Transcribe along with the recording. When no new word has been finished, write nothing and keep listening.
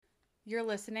You're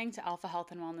listening to Alpha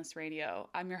Health and Wellness Radio.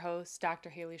 I'm your host, Dr.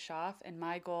 Haley Schaff, and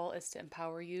my goal is to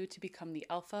empower you to become the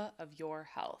alpha of your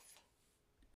health.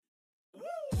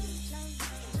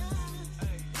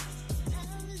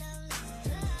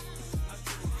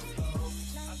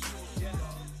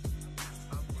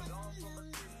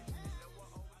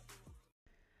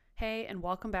 Hey, and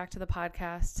welcome back to the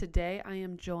podcast. Today I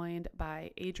am joined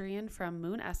by Adrienne from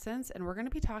Moon Essence, and we're going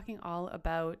to be talking all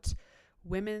about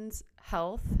women's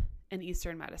health and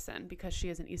Eastern medicine because she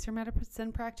is an Eastern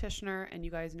medicine practitioner, and you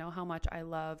guys know how much I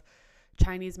love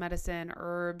Chinese medicine,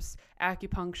 herbs,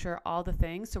 acupuncture, all the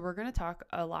things. So we're going to talk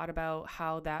a lot about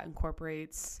how that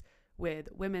incorporates with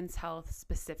women's health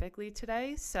specifically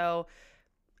today. So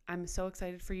I'm so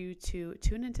excited for you to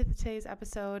tune into today's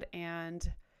episode and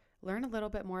learn a little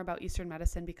bit more about Eastern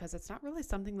medicine because it's not really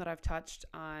something that I've touched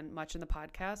on much in the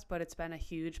podcast, but it's been a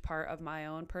huge part of my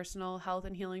own personal health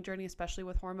and healing journey, especially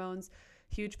with hormones.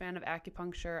 Huge fan of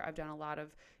acupuncture. I've done a lot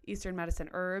of Eastern medicine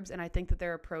herbs, and I think that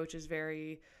their approach is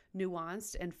very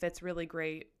nuanced and fits really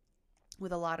great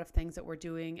with a lot of things that we're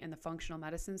doing in the functional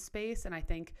medicine space. And I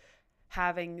think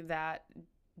having that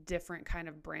different kind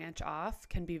of branch off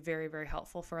can be very, very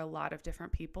helpful for a lot of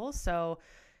different people. So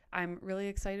I'm really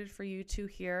excited for you to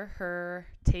hear her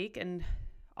take and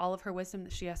all of her wisdom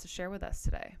that she has to share with us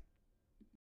today.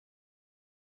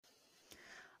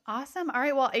 Awesome. All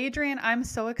right. Well, Adrienne, I'm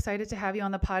so excited to have you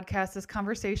on the podcast. This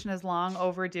conversation is long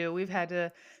overdue. We've had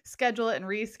to schedule it and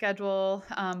reschedule,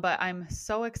 but I'm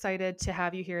so excited to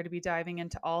have you here to be diving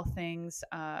into all things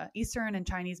Eastern and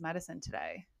Chinese medicine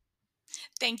today.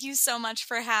 Thank you so much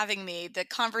for having me. The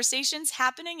conversation's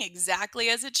happening exactly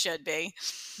as it should be.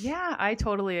 Yeah, I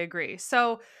totally agree.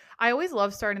 So I always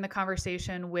love starting the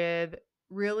conversation with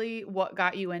really what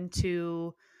got you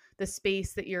into the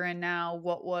space that you're in now.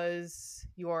 What was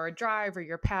your drive or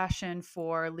your passion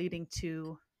for leading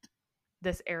to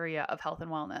this area of health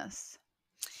and wellness?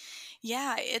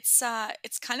 Yeah, it's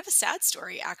kind of a sad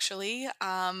story actually.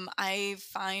 I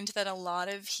find that a lot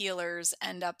of healers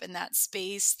end up in that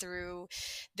space through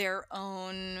their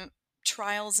own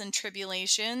trials and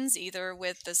tribulations, either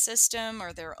with the system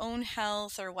or their own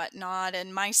health or whatnot.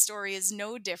 And my story is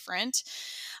no different.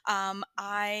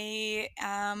 I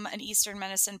am an Eastern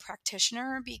medicine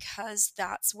practitioner because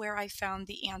that's where I found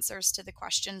the answers to the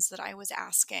questions that I was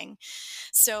asking.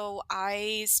 So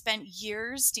I spent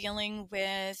years dealing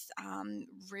with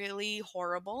really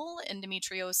horrible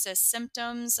endometriosis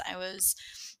symptoms. I was,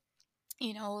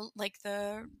 like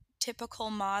the typical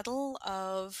model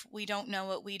of we don't know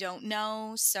what we don't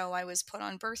know. So I was put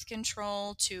on birth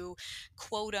control to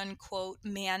quote unquote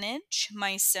manage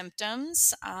my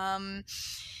symptoms.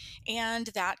 And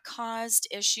that caused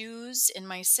issues in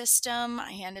my system.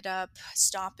 I ended up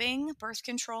stopping birth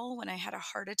control when I had a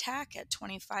heart attack at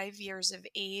 25 years of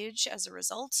age as a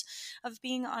result of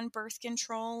being on birth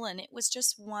control. And it was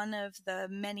just one of the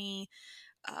many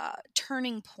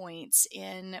turning points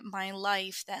in my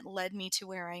life that led me to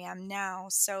where I am now.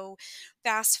 So,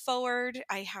 fast forward,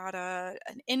 I had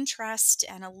an interest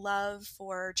and a love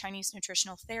for Chinese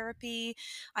nutritional therapy.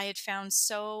 I had found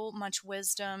so much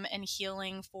wisdom and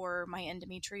healing for my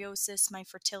endometriosis, my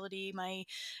fertility, my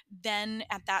then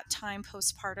at that time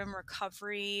postpartum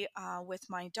recovery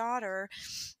with my daughter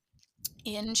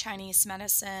in Chinese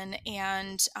medicine,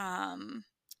 and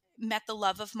met the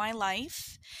love of my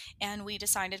life, and we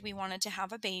decided we wanted to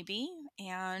have a baby.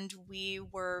 And we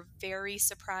were very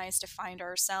surprised to find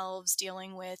ourselves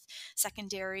dealing with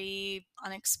secondary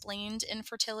unexplained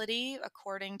infertility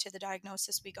according to the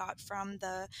diagnosis we got from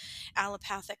the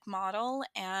allopathic model.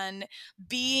 And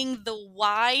being the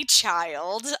why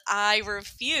child, I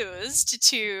refused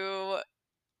to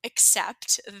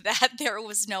accept that there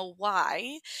was no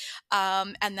why,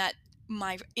 and that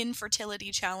my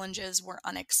infertility challenges were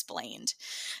unexplained.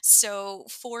 So,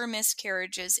 four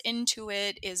miscarriages into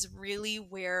it is really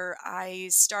where I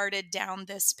started down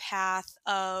this path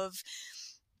of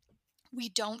we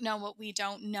don't know what we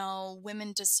don't know.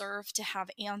 Women deserve to have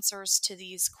answers to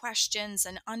these questions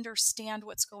and understand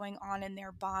what's going on in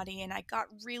their body. And I got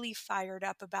really fired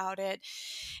up about it.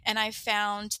 And I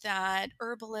found that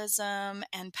herbalism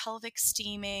and pelvic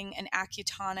steaming and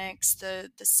acutonics, the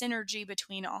synergy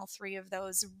between all three of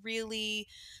those really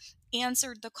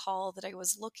answered the call that I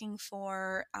was looking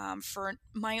for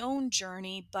my own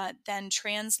journey, but then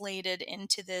translated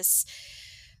into this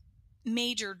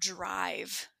major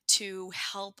drive to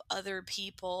help other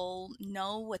people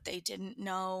know what they didn't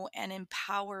know and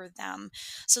empower them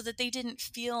so that they didn't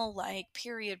feel like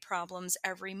period problems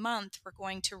every month were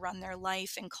going to run their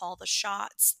life and call the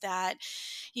shots, that,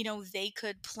 they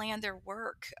could plan their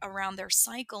work around their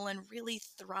cycle and really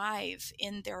thrive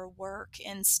in their work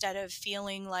instead of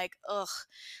feeling like, ugh,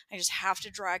 I just have to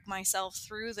drag myself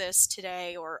through this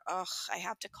today, or, ugh, I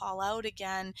have to call out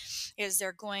again. Is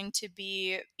there going to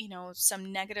be,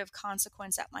 some negative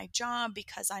consequence at my job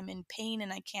because I'm in pain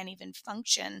and I can't even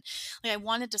function? Like, I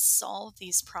wanted to solve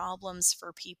these problems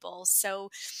for people. So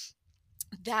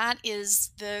that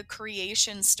is the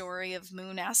creation story of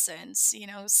Moon Essence.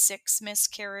 6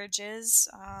 miscarriages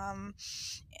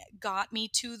got me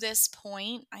to this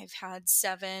point. I've had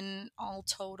 7 all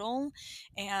total,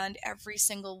 and every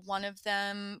single one of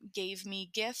them gave me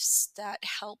gifts that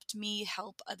helped me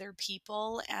help other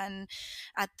people. And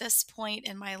at this point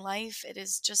in my life, it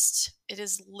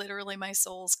is literally my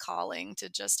soul's calling to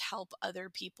just help other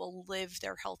people live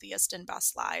their healthiest and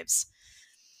best lives.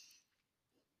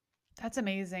 That's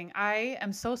amazing. I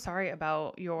am so sorry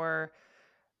about your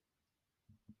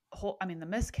the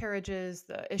miscarriages,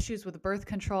 the issues with birth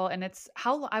control. And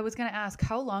I was going to ask,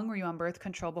 how long were you on birth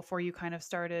control before you kind of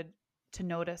started to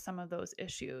notice some of those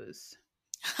issues?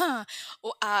 Huh.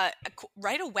 Well,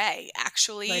 right away, Right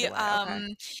actually. away. Okay.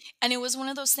 And it was one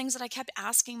of those things that I kept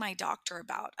asking my doctor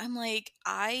about. I'm like,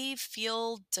 I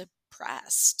feel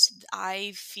depressed.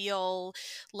 I feel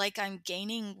like I'm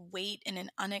gaining weight in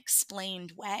an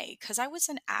unexplained way because I was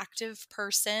an active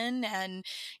person, and,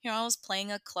 I was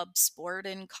playing a club sport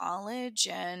in college,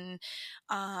 and,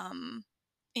 um,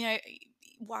 you know,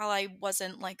 while I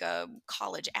wasn't like a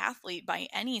college athlete by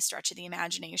any stretch of the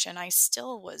imagination, I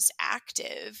still was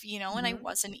active, and I Hmm.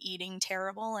 wasn't eating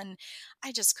terrible. And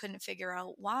I just couldn't figure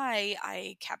out why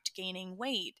I kept gaining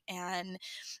weight. And,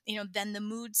 then the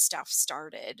mood stuff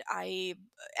started.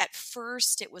 At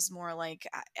first, it was more like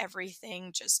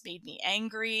everything just made me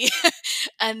angry.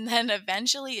 And then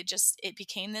eventually it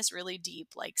became this really deep,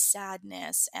 like,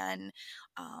 sadness and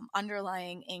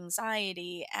underlying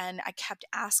anxiety. And I kept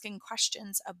asking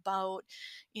questions about,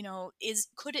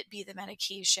 could it be the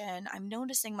medication? I'm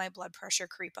noticing my blood pressure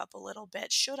creep up a little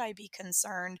bit. Should I be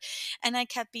concerned? And I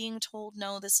kept being told,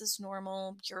 no, this is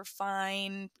normal. You're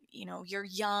fine. You're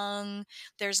young.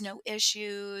 There's no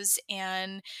issues.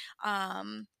 And,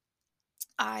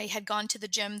 I had gone to the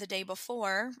gym the day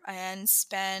before and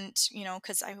spent,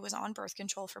 because I was on birth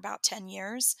control for about 10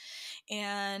 years.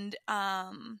 And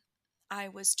I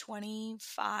was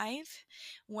 25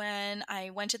 when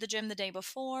I went to the gym the day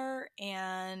before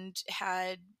and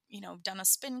had, done a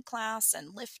spin class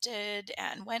and lifted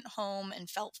and went home and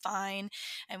felt fine,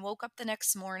 and woke up the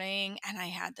next morning and I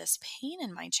had this pain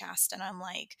in my chest. And I'm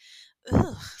like,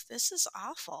 ugh, this is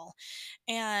awful.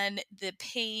 And the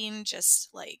pain just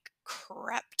like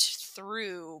crept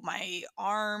through my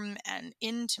arm and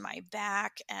into my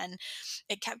back, and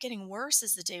it kept getting worse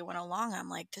as the day went along. I'm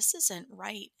like, this isn't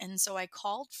right. And so I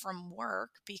called from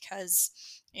work because,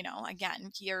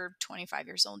 again, you're 25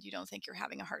 years old, you don't think you're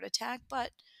having a heart attack,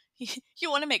 but you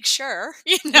want to make sure,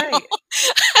 Right.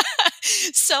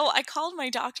 So I called my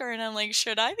doctor and I'm like,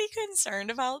 should I be concerned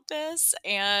about this?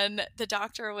 And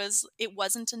it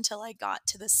wasn't until I got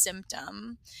to the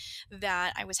symptom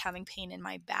that I was having pain in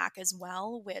my back as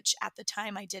well, which at the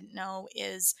time I didn't know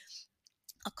is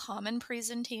a common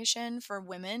presentation for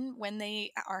women when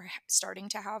they are starting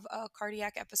to have a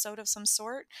cardiac episode of some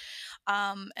sort.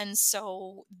 And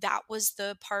so that was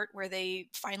the part where they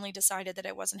finally decided that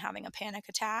I wasn't having a panic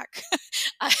attack.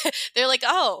 They're like,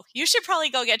 oh, you should probably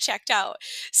go get checked out.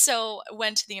 So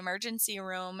went to the emergency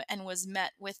room and was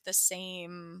met with the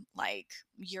same, like,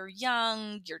 you're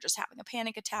young, you're just having a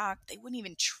panic attack. They wouldn't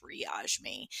even triage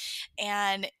me.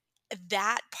 And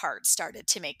that part started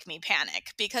to make me panic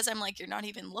because I'm like, you're not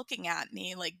even looking at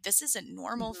me. Like, this isn't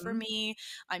normal for Hmm. me.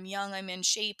 I'm young, I'm in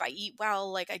shape, I eat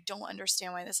well. Like, I don't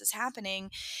understand why this is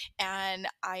happening. And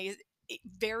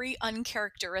very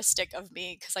uncharacteristic of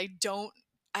me because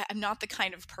I'm not the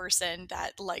kind of person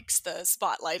that likes the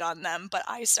spotlight on them, but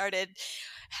I started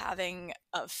having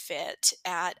a fit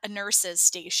at a nurse's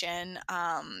station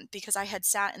because I had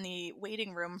sat in the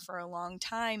waiting room for a long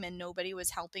time and nobody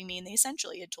was helping me. And they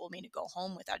essentially had told me to go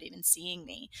home without even seeing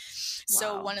me.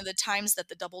 So Wow. one of the times that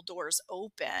the double doors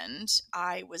opened,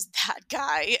 I was that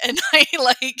guy. And I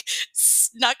like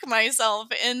snuck myself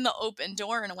in the open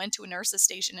door and went to a nurse's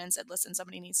station and said, listen,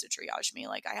 somebody needs to triage me.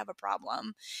 Like, I have a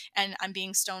problem and I'm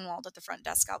being stonewalled at the front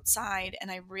desk outside.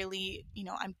 And I really,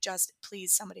 I'm just,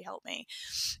 please, somebody help me.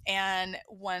 And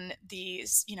when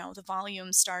these, the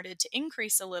volume started to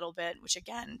increase a little bit, which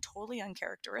again, totally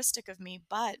uncharacteristic of me,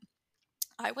 but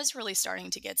I was really starting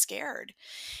to get scared.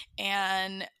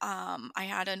 And I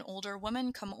had an older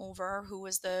woman come over who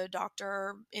was the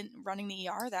doctor running the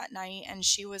ER that night. And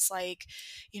she was like,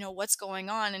 what's going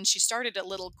on? And she started a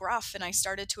little gruff, and I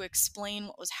started to explain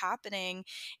what was happening.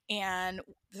 And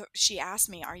she asked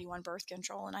me, are you on birth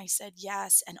control? And I said,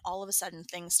 yes. And all of a sudden,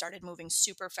 things started moving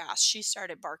super fast. She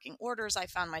started barking orders. I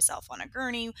found myself on a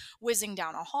gurney, whizzing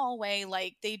down a hallway.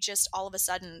 Like, they just, all of a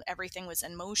sudden, everything was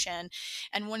in motion.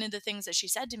 And one of the things that she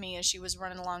said to me as she was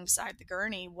running alongside the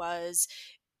gurney was,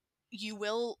 you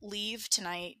will leave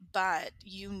tonight, but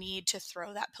you need to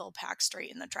throw that pill pack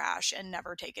straight in the trash and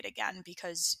never take it again,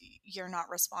 because you're not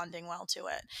responding well to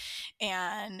it.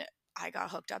 And I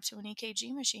got hooked up to an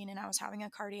EKG machine, and I was having a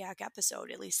cardiac episode.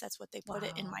 At least that's what they put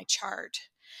it in Wow. my chart.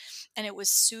 And it was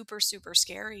super, super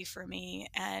scary for me.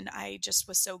 And I just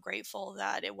was so grateful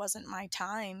that it wasn't my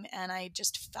time. And I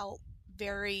just felt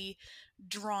very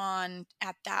drawn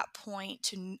at that point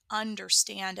to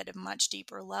understand at a much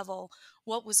deeper level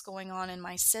what was going on in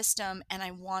my system. And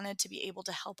I wanted to be able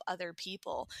to help other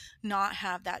people not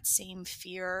have that same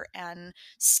fear and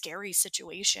scary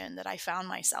situation that I found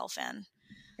myself in.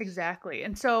 Exactly.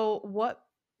 And so what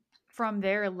from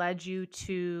there led you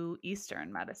to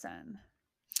Eastern medicine?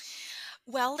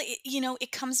 Well,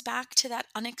 it comes back to that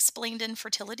unexplained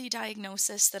infertility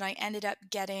diagnosis that I ended up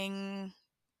getting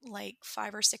like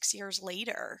 5 or 6 years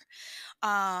later.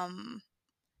 Um,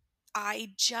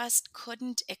 I just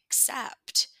couldn't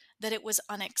accept that it was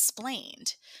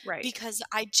unexplained, Right. because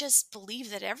I just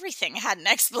believed that everything had an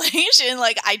explanation.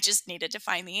 Like, I just needed to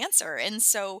find the answer. And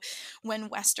so when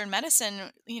Western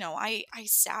medicine, I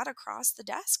sat across the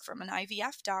desk from an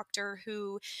IVF doctor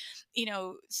who,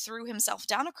 threw himself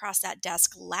down across that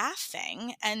desk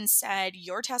laughing and said,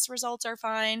 your test results are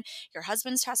fine. Your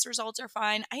husband's test results are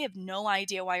fine. I have no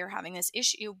idea why you're having this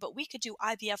issue, but we could do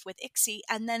IVF with ICSI.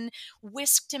 And then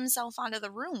whisked himself onto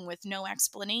the room with no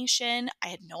explanation. I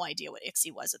had no idea what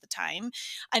ICSI was at the time.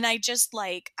 And I just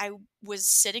I was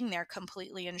sitting there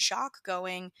completely in shock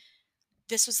going,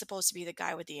 this was supposed to be the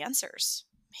guy with the answers.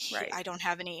 Right. I don't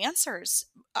have any answers.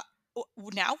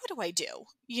 Now what do I do?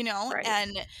 Right.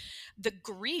 And the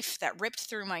grief that ripped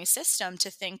through my system to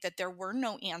think that there were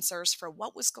no answers for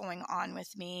what was going on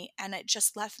with me. And it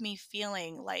just left me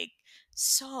feeling like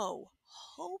so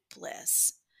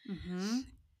hopeless. Mhm.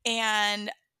 And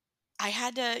I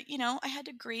had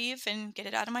to grieve and get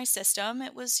it out of my system.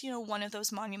 It was, one of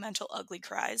those monumental ugly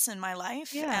cries in my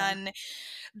life. Yeah. And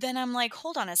then I'm like,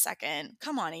 hold on a second.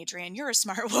 Come on, Adrienne, you're a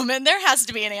smart woman. There has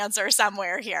to be an answer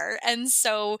somewhere here. And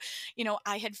so,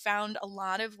 I had found a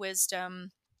lot of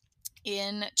wisdom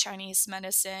in Chinese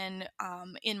medicine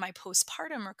in my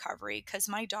postpartum recovery, because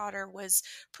my daughter was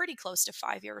pretty close to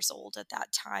 5 years old at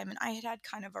that time. And I had had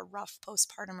kind of a rough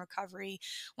postpartum recovery.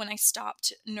 When I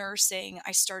stopped nursing,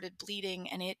 I started bleeding,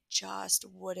 and it just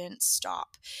wouldn't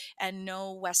stop. And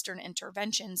no Western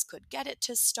interventions could get it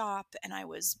to stop. And I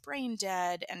was brain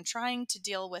dead and trying to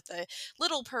deal with a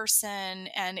little person.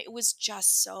 And it was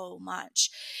just so much.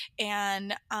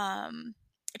 And,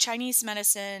 Chinese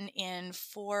medicine in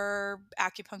 4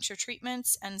 acupuncture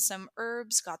treatments and some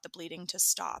herbs got the bleeding to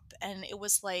stop. And it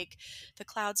was like the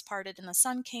clouds parted and the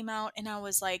sun came out. And I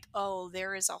was like, oh,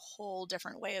 there is a whole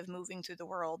different way of moving through the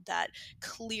world that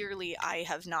clearly I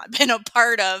have not been a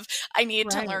part of. I need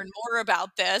to Right. learn more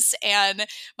about this. And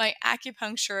my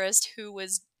acupuncturist, who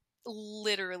was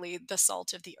literally the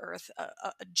salt of the earth,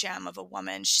 a gem of a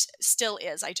woman, she still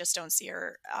is. I just don't see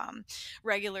her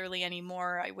regularly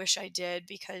anymore. I wish I did,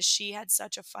 because she had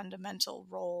such a fundamental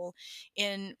role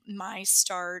in my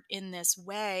start in this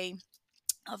way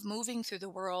of moving through the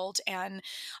world. And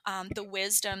the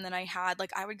wisdom that I had,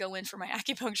 like, I would go in for my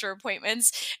acupuncture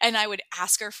appointments and I would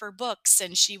ask her for books,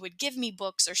 and she would give me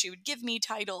books or she would give me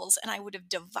titles, and I would have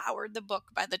devoured the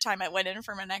book by the time I went in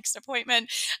for my next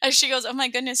appointment. And she goes, oh my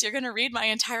goodness, you're going to read my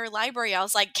entire library. I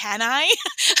was like, can I?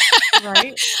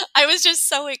 Right. I was just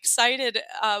so excited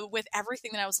with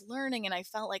everything that I was learning, and I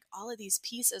felt like all of these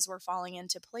pieces were falling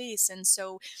into place. And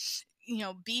so,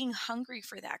 being hungry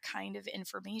for that kind of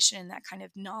information, that kind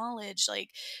of knowledge,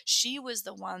 like, she was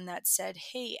the one that said,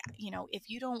 hey, if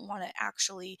you don't want to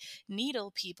actually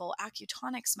needle people,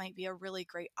 acutonics might be a really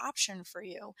great option for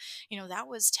you. That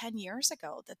was 10 years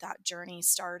ago that journey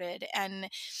started. And,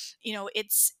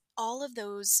 it's all of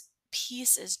those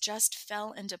pieces just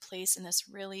fell into place in this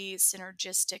really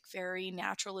synergistic, very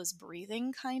natural as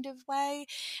breathing kind of way.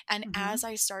 And Mhm. as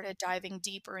I started diving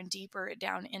deeper and deeper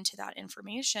down into that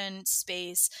information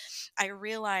space, I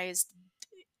realized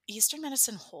Eastern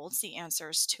medicine holds the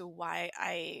answers to why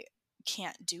I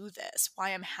can't do this,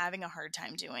 why I'm having a hard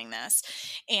time doing this.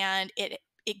 And it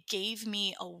gave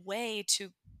me a way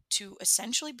to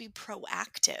essentially be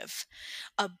proactive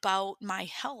about my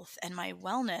health and my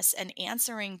wellness and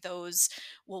answering those,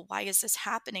 well, why is this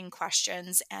happening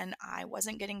questions. And I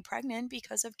wasn't getting pregnant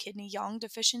because of kidney yang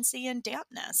deficiency and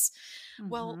dampness.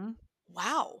 Well, Mhm.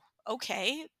 wow.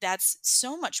 Okay, that's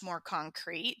so much more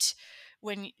concrete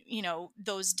when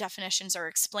those definitions are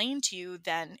explained to you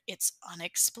than it's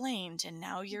unexplained, and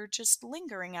now you're just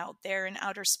lingering out there in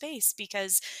outer space.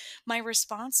 Because my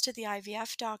response to the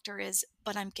IVF doctor is,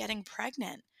 but I'm getting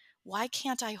pregnant. Why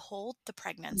can't I hold the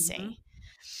Mhm. pregnancy?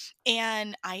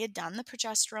 And I had done the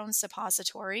progesterone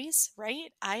suppositories,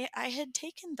 right? I had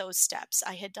taken those steps.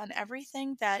 I had done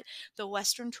everything that the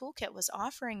Western toolkit was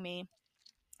offering me,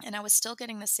 and I was still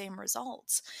getting the same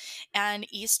results. And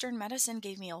Eastern medicine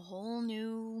gave me a whole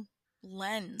new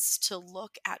lens to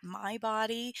look at my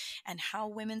body and how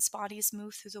women's bodies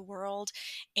move through the world.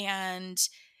 And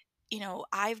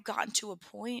I've gotten to a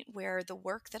point where the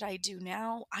work that I do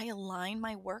now, I align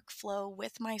my workflow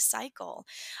with my cycle.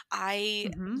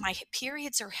 Mhm. My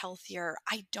periods are healthier.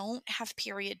 I don't have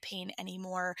period pain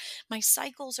anymore. My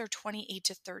cycles are 28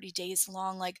 to 30 days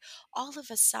long. Like, all of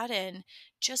a sudden,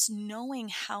 just knowing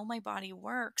how my body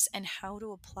works and how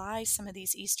to apply some of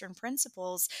these Eastern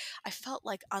principles, I felt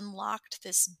like unlocked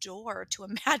this door to a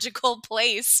magical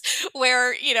place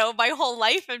where, my whole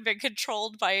life had been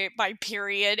controlled by my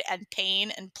period and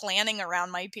pain and planning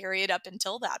around my period up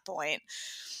until that point.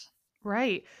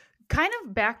 Right. Kind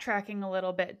of backtracking a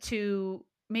little bit to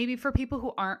maybe for people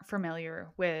who aren't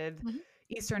familiar with Mhm.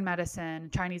 Eastern medicine,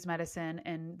 Chinese medicine,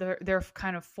 and their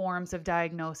kind of forms of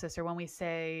diagnosis, or when we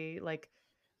say like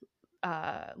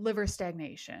liver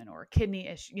stagnation or kidney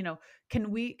issue,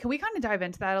 can we kind of dive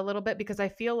into that a little bit? Because I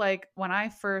feel like when I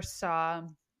first saw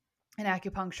an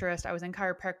acupuncturist. I was in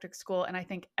chiropractic school, and I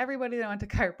think everybody that went to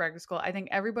chiropractic school, I think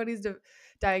everybody's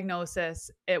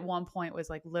diagnosis at one point was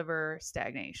like liver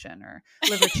stagnation or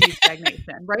liver chi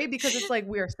stagnation, right? Because it's like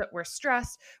we're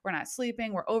stressed, we're not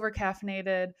sleeping, we're over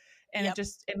caffeinated, and Yep.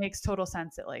 it makes total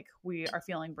sense that like we are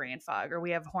feeling brain fog or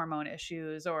we have hormone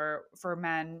issues, or for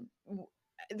men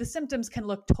the symptoms can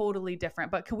look totally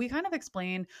different. But can we kind of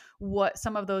explain what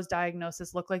some of those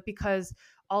diagnoses look like? Because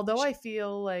although I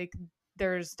feel like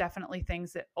there's definitely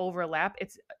things that overlap,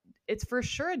 it's for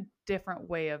sure a different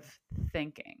way of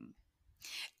thinking.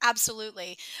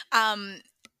 Absolutely. Um,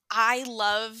 I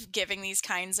love giving these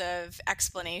kinds of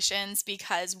explanations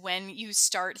because when you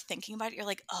start thinking about it, you're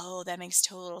like, oh, that makes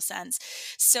total sense.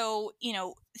 So,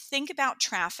 think about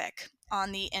traffic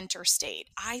on the interstate.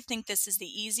 I think this is the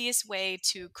easiest way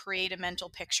to create a mental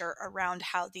picture around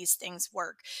how these things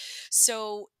work.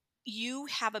 So, you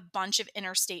have a bunch of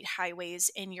interstate highways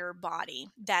in your body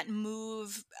that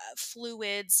move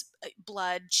fluids,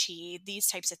 blood, chi, these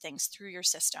types of things through your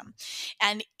system.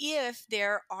 And if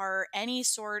there are any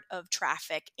sort of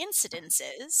traffic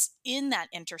incidences in that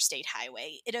interstate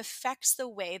highway, it affects the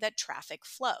way that traffic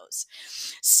flows.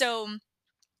 So,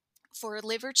 for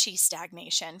liver chi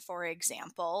stagnation, for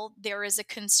example, there is a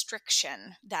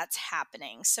constriction that's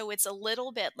happening. So it's a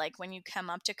little bit like when you come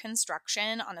up to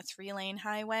construction on a 3-lane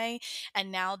highway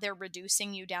and now they're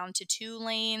reducing you down to 2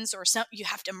 lanes, or some you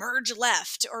have to merge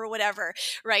left or whatever,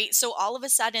 right? So all of a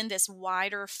sudden this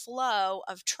wider flow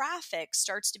of traffic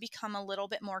starts to become a little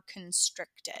bit more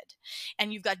constricted.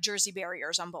 And you've got Jersey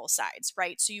barriers on both sides,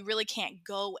 right? So you really can't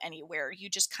go anywhere. You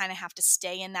just kind of have to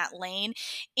stay in that lane,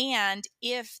 and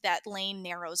if that lane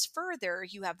narrows further,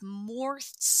 you have more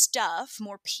stuff,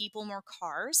 more people, more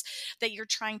cars that you're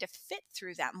trying to fit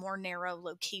through that more narrow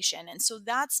location. And so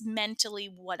that's mentally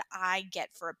what I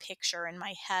get for a picture in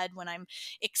my head when I'm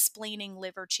explaining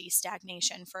liver chi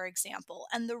stagnation, for example.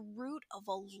 And the root of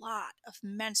a lot of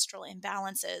menstrual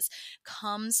imbalances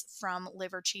comes from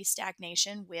liver chi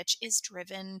stagnation, which is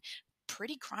driven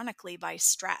pretty chronically by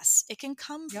stress. It can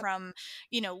come Yep. from,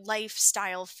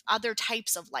 lifestyle, other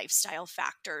types of lifestyle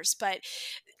factors, but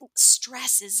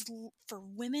stress for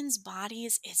women's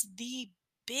bodies is the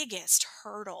biggest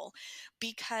hurdle,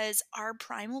 because our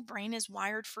primal brain is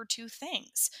wired for two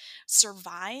things: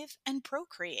 survive and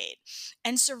procreate.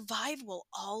 And survive will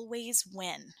always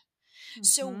win.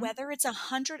 So Mhm. whether it's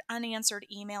 100 unanswered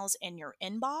emails in your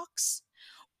inbox,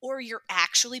 or you're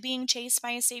actually being chased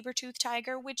by a saber-toothed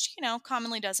tiger, which,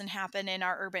 commonly doesn't happen in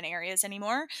our urban areas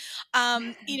anymore.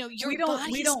 Your We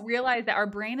body's don't realize that our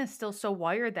brain is still so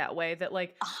wired that way that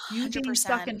like you being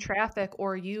stuck 100%. in traffic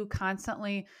or you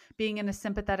constantly being in a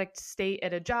sympathetic state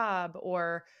at a job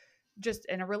or just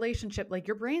in a relationship, like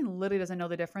your brain literally doesn't know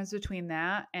the difference between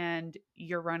that and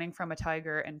you're running from a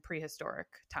tiger in prehistoric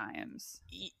times.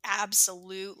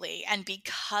 Absolutely. And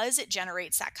because it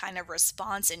generates that kind of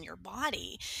response in your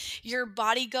body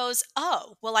goes,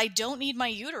 oh, well, I don't need my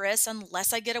uterus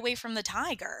unless I get away from the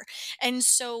tiger. And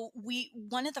so,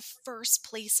 one of the first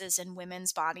places in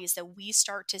women's bodies that we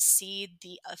start to see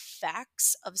the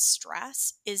effects of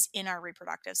stress is in our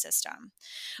reproductive system,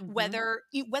 Mhm.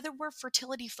 whether we're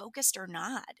fertility focused or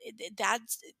not.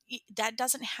 That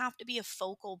doesn't have to be a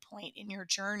focal point in your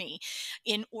journey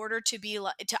in order to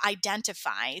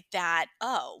identify that,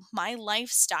 oh, my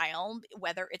lifestyle,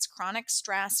 whether it's chronic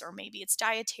stress or maybe it's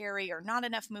dietary or not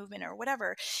enough movement or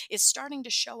whatever, is starting to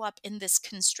show up in this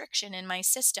constriction in my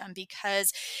system,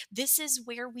 because this is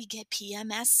where we get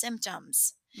PMS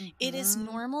symptoms. It is Mhm.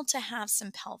 normal to have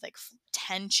some pelvic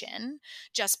tension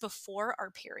just before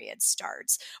our period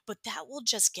starts, but that will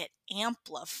just get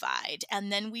amplified.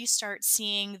 And then we start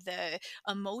seeing the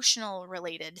emotional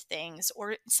related things,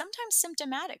 or sometimes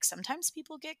symptomatic. Sometimes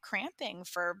people get cramping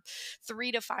for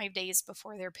 3 to 5 days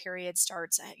before their period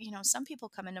starts. Some people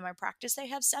come into my practice, they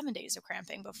have 7 days of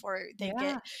cramping before they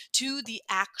get Yeah. to the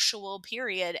actual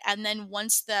period. And then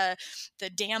once the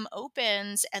dam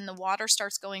opens and the water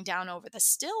starts going down over the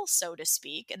still, so to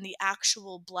speak, and the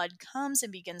actual blood comes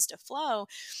and begins to flow,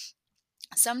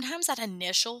 sometimes that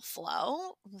initial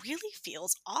flow really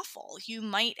feels awful. You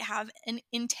might have an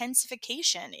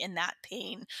intensification in that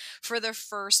pain for the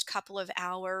first couple of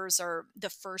hours or the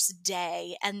first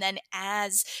day. And then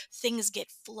as things get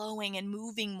flowing and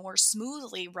moving more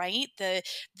smoothly, right?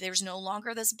 There's no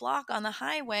longer this block on the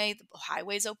highway. The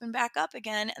highway's open back up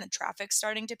again and the traffic's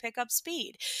starting to pick up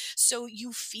speed. So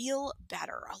you feel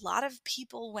better. A lot of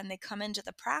people, when they come into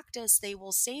the practice, they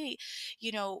will say,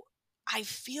 you know, I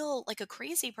feel like a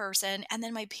crazy person. And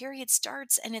then my period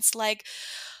starts and it's like,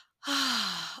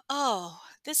 oh,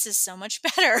 this is so much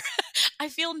better. I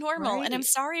feel normal. And I'm Right.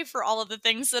 sorry for all of the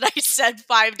things that I said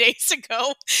 5 days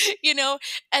ago, you know,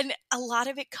 and a lot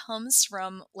of it comes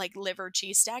from like liver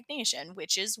Qi stagnation,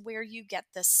 which is where you get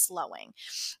the slowing.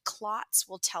 Clots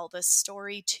will tell this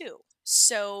story too.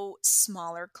 So,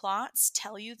 smaller clots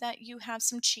tell you that you have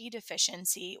some Qi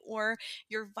deficiency, or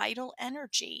your vital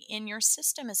energy in your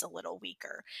system is a little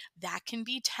weaker. That can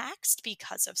be taxed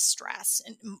because of stress.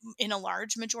 And in a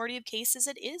large majority of cases,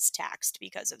 it is taxed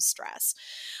because of stress.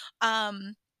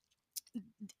 Um,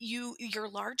 your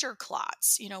larger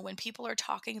clots, when people are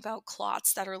talking about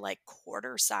clots that are like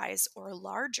quarter size or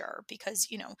larger, because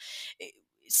i-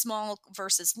 small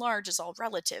versus large is all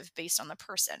relative based on the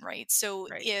person, right? So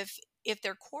Right. if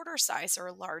they're quarter size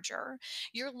or larger,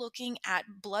 you're looking at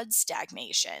blood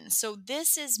stagnation. So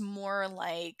this is more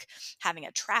like having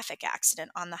a traffic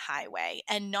accident on the highway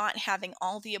and not having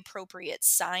all the appropriate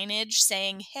signage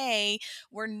saying, hey,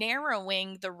 we're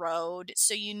narrowing the road,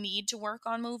 so you need to work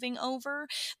on moving over.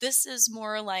 This is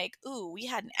more like, ooh, we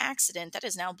had an accident that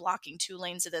is now blocking 2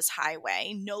 lanes of this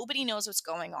highway. Nobody knows what's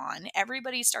going on.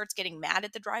 Everybody starts getting mad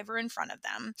at the driver in front of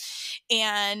them.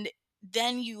 And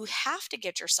then you have to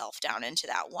get yourself down into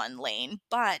that 1 lane,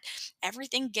 but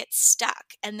everything gets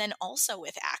stuck. And then also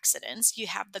with accidents, you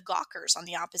have the gawkers on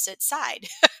the opposite side.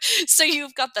 So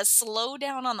you've got the slow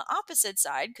down on the opposite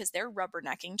side because they're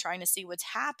rubbernecking, trying to see what's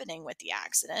happening with the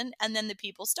accident, and then the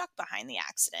people stuck behind the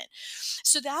accident.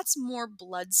 So that's more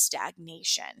blood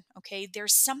stagnation. Okay.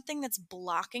 There's something that's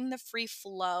blocking the free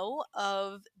flow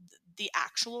of the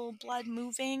actual blood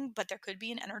moving, but there could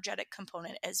be an energetic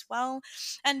component as well.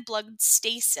 And blood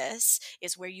stasis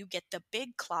is where you get the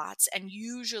big clots and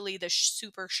usually the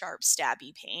super sharp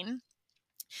stabby pain.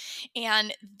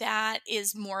 And that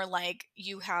is more like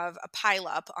you have a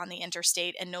pileup on the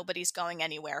interstate and nobody's going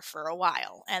anywhere for a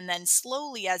while. And then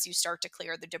slowly, as you start to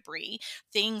clear the debris,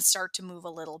 things start to move a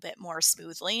little bit more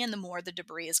smoothly. And the more the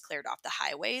debris is cleared off the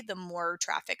highway, the more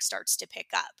traffic starts to pick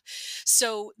up.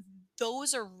 So,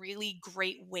 those are really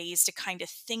great ways to kind of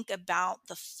think about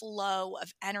the flow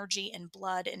of energy and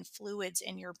blood and fluids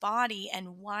in your body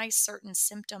and why certain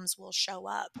symptoms will show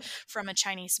up from a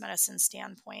Chinese medicine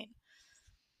standpoint.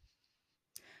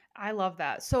 I love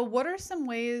that. So what are some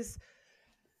ways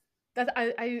that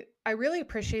I really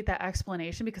appreciate that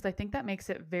explanation because I think that makes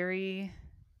it very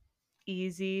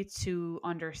easy to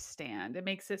understand. It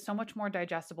makes it so much more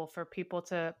digestible for people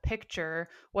to picture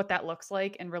what that looks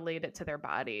like and relate it to their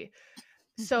body.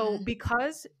 So, Mhm.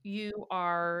 because you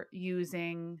are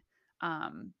using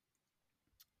um,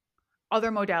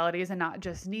 other modalities and not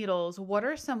just needles, what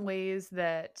are some ways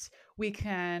that we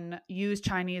can use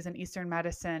Chinese and Eastern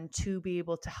medicine to be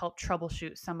able to help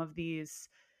troubleshoot some of these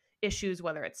issues,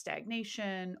 whether it's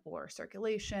stagnation or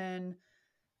circulation,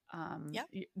 Yep.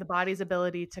 the body's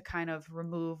ability to kind of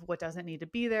remove what doesn't need to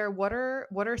be there? What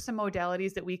are some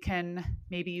modalities that we can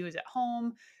maybe use at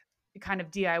home, kind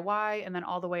of DIY, and then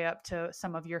all the way up to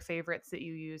some of your favorites that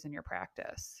you use in your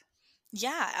practice?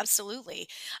 Yeah, absolutely.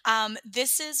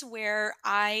 This is where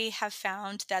I have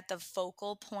found that the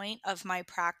focal point of my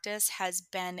practice has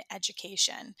been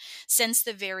education since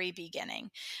the very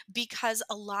beginning, because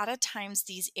a lot of times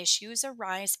these issues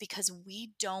arise because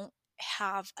we don't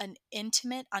have an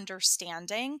intimate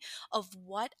understanding of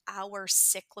what our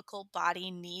cyclical body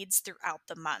needs throughout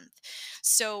the month.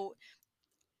 So,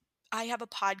 I have a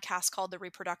podcast called the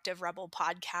Reproductive Rebel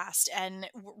podcast, and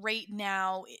right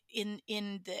now in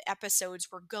the episodes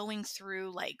we're going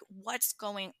through like what's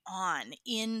going on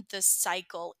in the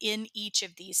cycle in each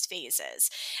of these phases,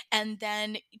 and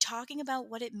then talking about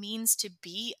what it means to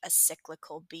be a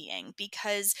cyclical being,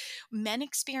 because men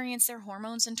experience their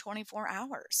hormones in 24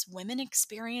 hours, women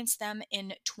experience them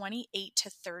in 28 to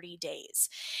 30 days,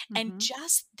 and Mm-hmm.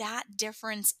 just that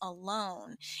difference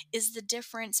alone is the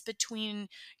difference between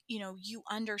you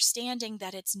understanding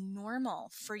that it's normal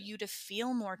for you to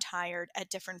feel more tired at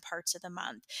different parts of the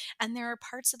month. And there are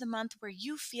parts of the month where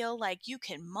you feel like you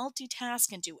can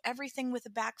multitask and do everything with a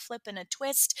backflip and a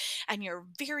twist, and you're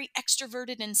very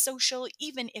extroverted and social.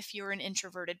 Even if you're an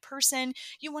introverted person,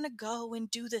 you want to go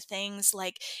and do the things.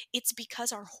 Like, it's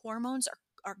because our hormones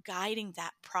are guiding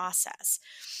that process.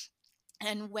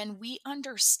 And when we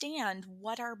understand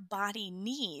what our body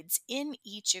needs in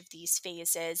each of these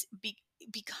phases,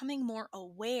 becoming more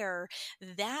aware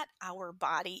that our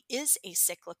body is a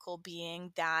cyclical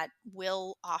being that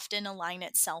will often align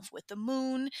itself with the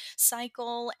moon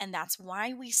cycle. And that's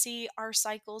why we see our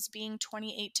cycles being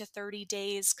 28 to 30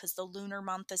 days, because the lunar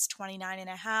month is 29 and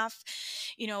a half.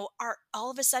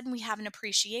 All of a sudden we have an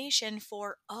appreciation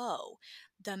for, oh,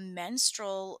 the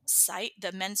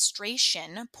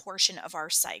menstruation portion of our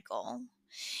cycle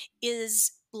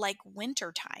is like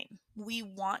wintertime. We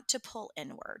want to pull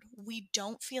inward. We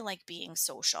don't feel like being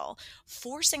social.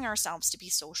 Forcing ourselves to be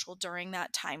social during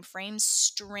that time frame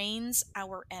strains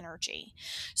our energy.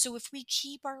 So if we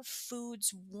keep our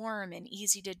foods warm and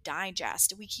easy to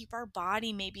digest, we keep our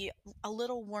body maybe a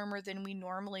little warmer than we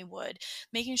normally would,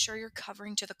 making sure you're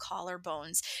covering to the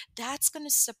collarbones, that's going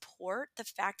to support the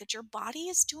fact that your body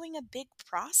is doing a big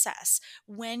process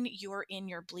when you're in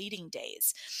your bleeding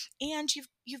days. And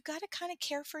you've got to kind of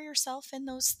care for yourself in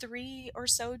those 3 or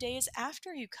so days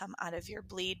after you come out of your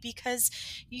bleed, because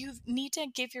you need to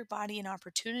give your body an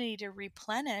opportunity to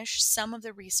replenish some of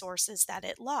the resources that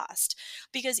it lost.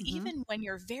 Because Mm-hmm. even when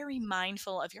you're very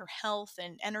mindful of your health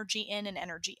and energy in and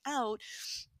energy out,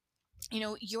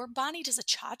 your body does a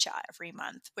cha-cha every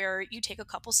month where you take a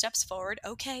couple steps forward.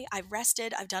 Okay, I've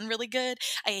rested, I've done really good,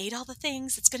 I ate all the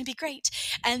things, it's going to be great.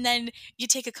 And then you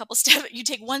take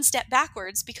one step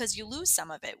backwards because you lose some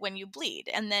of it when you bleed.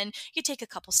 And then you take a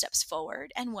couple steps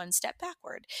forward and one step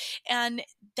backward. And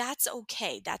that's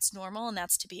okay. That's normal and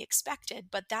that's to be expected.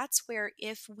 But that's where,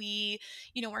 if we,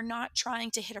 are not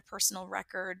trying to hit a personal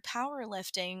record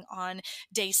powerlifting on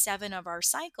day 7 of our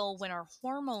cycle when our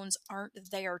hormones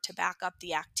aren't there to back up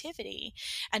the activity,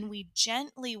 and we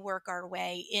gently work our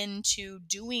way into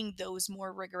doing those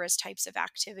more rigorous types of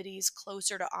activities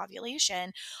closer to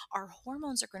ovulation, our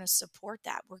hormones are going to support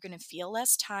that. We're going to feel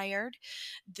less tired.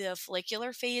 The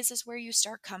follicular phase is where you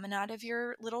start coming out of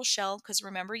your little shell, because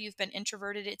remember, you've been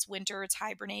introverted, it's winter, it's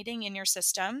hibernating in your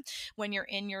system when you're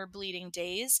in your bleeding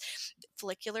days.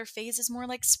 Follicular phase is more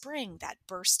like spring, that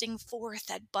bursting forth,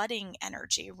 that budding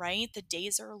energy, right? The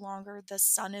days are longer, the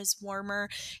sun is warmer,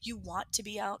 you want to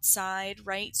be outside,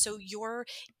 right? So your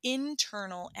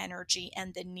internal energy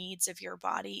and the needs of your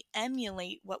body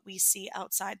emulate what we see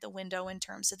outside the window in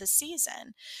terms of the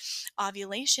season.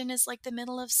 Ovulation is like the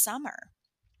middle of summer.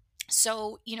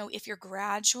 So, if you're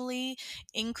gradually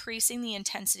increasing the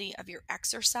intensity of your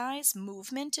exercise,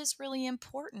 movement is really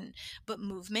important, but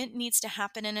movement needs to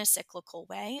happen in a cyclical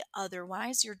way.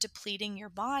 Otherwise, you're depleting your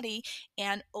body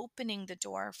and opening the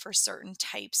door for certain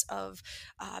types of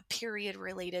period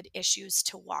related issues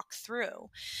to walk through.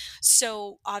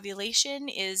 So, ovulation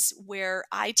is where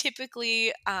I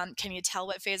typically, can you tell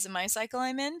what phase of my cycle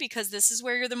I'm in? Because this is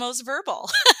where you're the most verbal.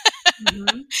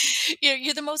 Mhm.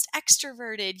 You're the most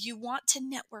extroverted. You want to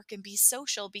network and be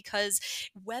social because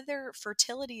whether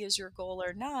fertility is your goal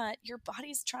or not, your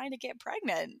body's trying to get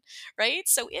pregnant, right?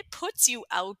 So it puts you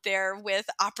out there with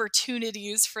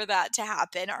opportunities for that to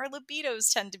happen. Our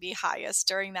libidos tend to be highest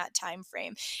during that time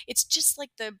frame. It's just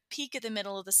like the peak of the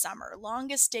middle of the summer,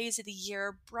 longest days of the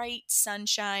year, bright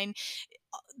sunshine.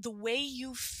 The way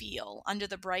you feel under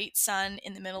the bright sun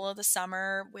in the middle of the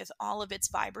summer with all of its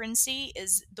vibrancy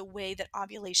is the way that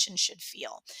ovulation should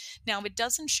feel. Now, it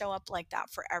doesn't show up like that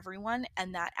for everyone,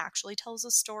 and that actually tells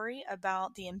a story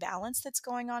about the imbalance that's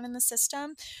going on in the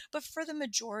system. But for the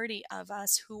majority of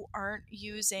us who aren't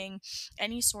using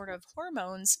any sort of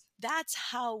hormones, that's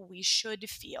how we should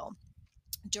feel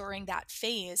during that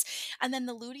phase. And then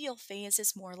the luteal phase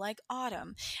is more like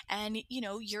autumn, and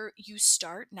you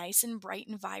start nice and bright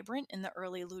and vibrant in the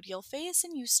early luteal phase,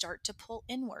 and you start to pull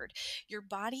inward. Your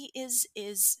body is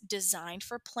designed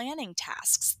for planning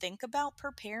tasks. Think about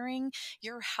preparing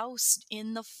your house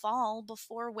in the fall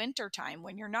before winter time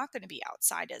when you're not going to be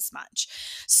outside as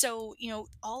much. So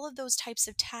all of those types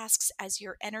of tasks, as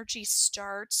your energy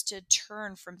starts to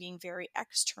turn from being very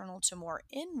external to more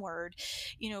inward,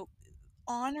 you know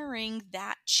honoring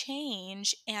that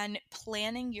change and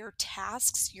planning your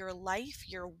tasks, your life,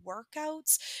 your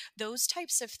workouts, those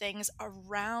types of things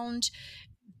around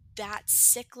that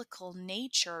cyclical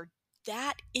nature,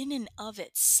 that in and of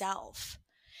itself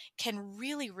can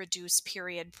really reduce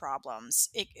period problems,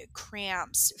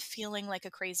 cramps, feeling like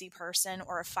a crazy person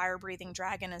or a fire breathing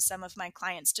dragon, as some of my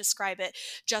clients describe it,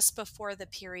 just before the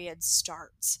period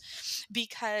starts.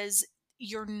 Because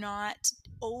you're not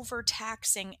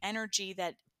overtaxing energy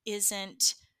that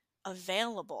isn't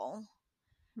available.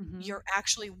 Mhm. You're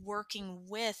actually working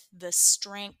with the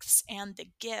strengths and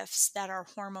the gifts that our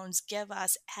hormones give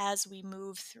us as we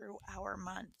move through our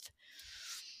month.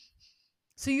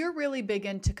 So you're really big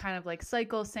into kind of like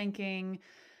cycle syncing,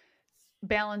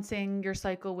 balancing your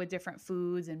cycle with different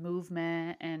foods and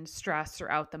movement and stress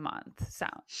throughout the month.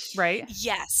 Sound right?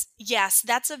 Yes, yes,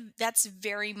 that's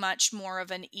very much more of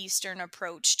an Eastern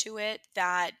approach to it.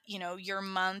 That your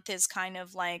month is kind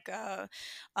of like a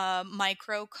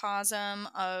microcosm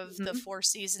of the Mhm. four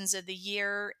seasons of the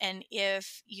year, and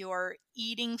if you're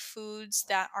eating foods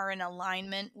that are in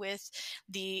alignment with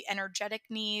the energetic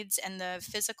needs and the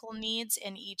physical needs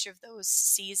in each of those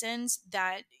seasons,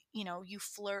 that you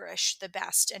flourish the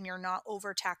best, and you're not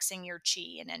overtaxing your chi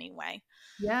in any way.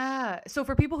 Yeah. So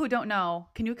for people who don't know,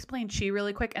 can you explain chi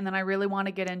really quick? And then I really want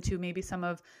to get into maybe some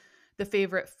of the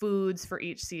favorite foods for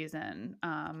each season.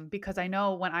 Because I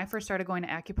know when I first started going to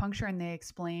acupuncture and they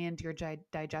explained your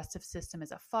digestive system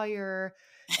is a fire.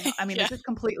 And I mean, Yeah. it just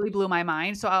completely blew my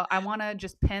mind. So I want to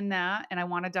just pin that and I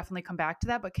want to definitely come back to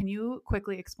that. But can you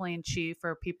quickly explain chi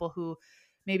for people who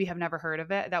maybe have never heard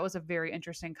of it? That was a very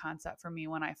interesting concept for me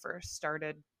when I first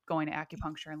started going to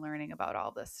acupuncture and learning about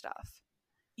all this stuff.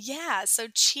 Yeah, so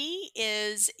chi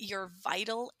is your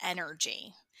vital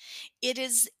energy.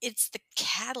 It's the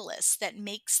catalyst that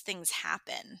makes things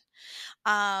happen.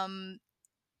 Um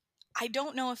I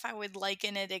don't know if I would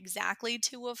liken it exactly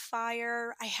to a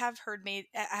fire. I have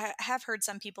heard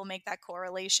some people make that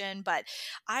correlation, but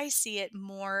I see it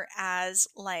more as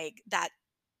like that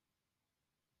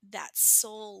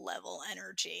soul level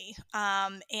energy.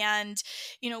 And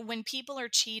when people are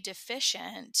chi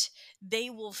deficient,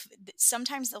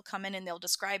 sometimes they'll come in and they'll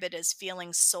describe it as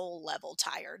feeling soul level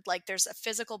tired. Like there's a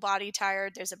physical body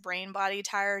tired, there's a brain body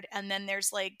tired, and then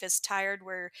there's like this tired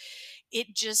where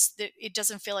it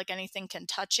doesn't feel like anything can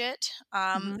touch it.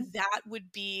 Hmm. That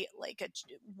would be like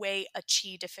way a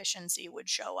chi deficiency would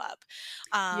show up.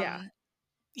 Yeah.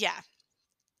 Yeah.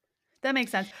 That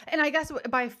makes sense. And I guess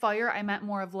by fire, I meant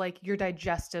more of like your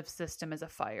digestive system is a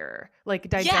fire, like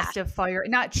Yeah. digestive fire,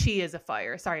 not chi is a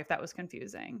fire. Sorry if that was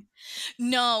confusing.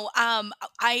 No,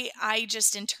 I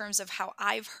just, in terms of how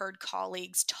I've heard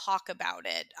colleagues talk about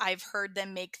it, I've heard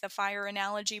them make the fire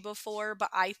analogy before, but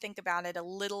I think about it a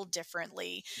little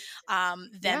differently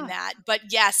than Yeah. that.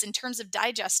 But yes, in terms of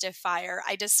digestive fire,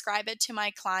 I describe it to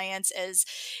my clients as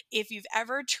if you've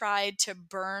ever tried to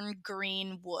burn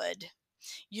green wood.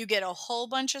 You get a whole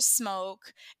bunch of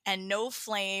smoke and no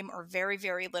flame or very,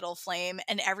 very little flame,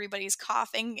 and everybody's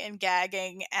coughing and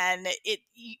gagging, and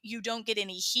you don't get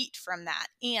any heat from that,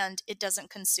 and it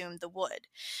doesn't consume the wood.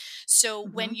 So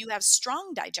when Hmm. you have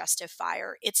strong digestive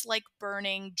fire, it's like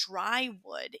burning dry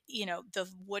wood.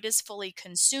 The wood is fully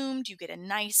consumed, you get a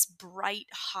nice bright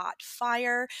hot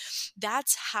fire.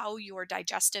 That's how your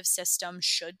digestive system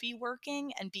should be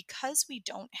working. And because we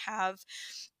don't have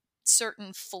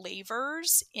certain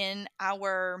flavors in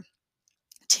our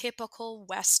typical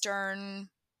Western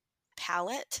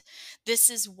palate. This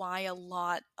is why a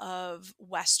lot of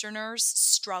Westerners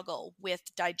struggle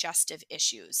with digestive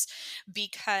issues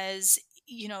because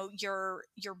your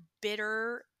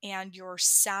bitter and your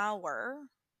sour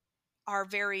are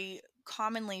very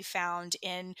commonly found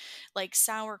in like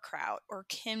sauerkraut or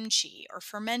kimchi or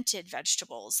fermented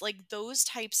vegetables. Like those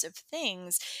types of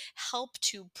things help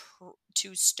to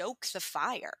stoke the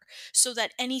fire so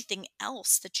that anything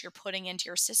else that you're putting into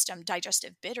your system,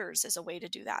 digestive bitters is a way to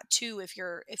do that too if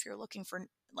you're looking for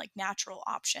like natural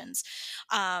options.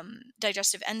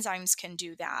 Digestive enzymes can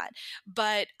do that,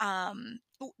 but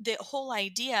the whole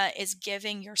idea is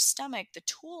giving your stomach the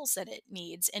tools that it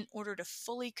needs in order to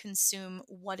fully consume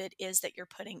what it is that you're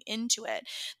putting into it.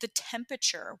 The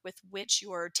temperature with which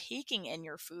you're taking in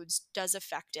your foods does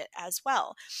affect it as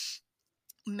well.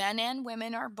 Men and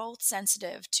women are both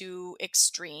sensitive to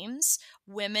extremes.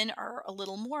 Women are a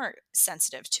little more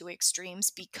sensitive to extremes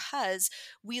because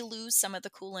we lose some of the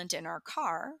coolant in our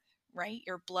car, right?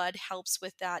 Your blood helps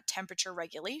with that temperature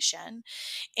regulation.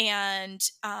 And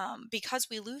because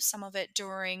we lose some of it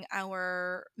during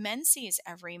our menses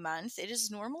every month, it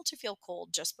is normal to feel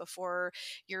cold just before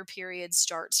your period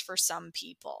starts for some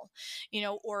people,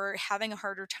 or having a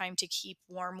harder time to keep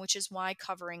warm, which is why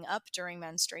covering up during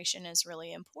menstruation is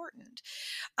really important.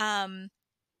 Um,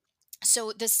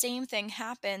 so the same thing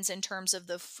happens in terms of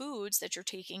the foods that you're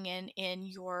taking in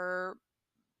your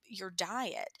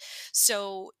diet.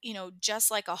 So,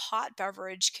 just like a hot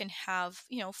beverage can have,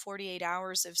 48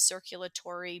 hours of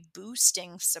circulatory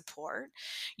boosting support,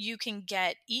 you can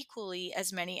get equally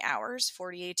as many hours,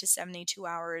 48 to 72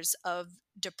 hours of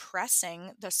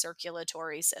depressing the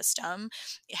circulatory system,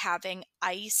 having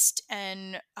iced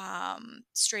and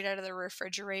straight out of the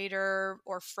refrigerator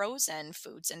or frozen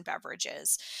foods and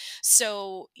beverages.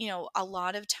 So, a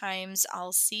lot of times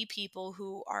I'll see people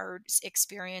who are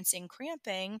experiencing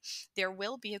cramping. There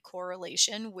will be a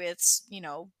correlation with,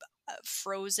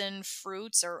 frozen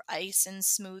fruits or ice in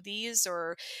smoothies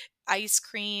or ice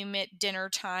cream at dinner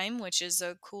time, which is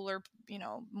a cooler,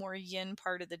 more yin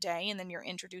part of the day. And then you're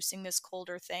introducing this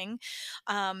colder thing.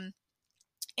 Um,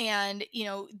 and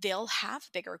they'll have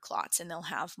bigger clots and they'll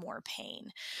have more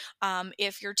pain.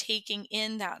 If you're taking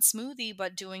in that smoothie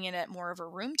but doing it at more of a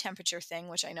room temperature thing,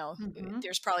 which I know Mm-hmm.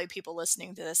 there's probably people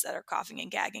listening to this that are coughing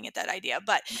and gagging at that idea,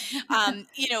 but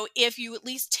if you at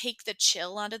least take the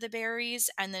chill out of the berries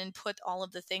and then put all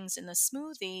of the things in the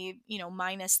smoothie,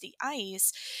 minus the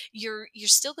ice, you're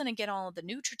still going to get all of the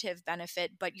nutritive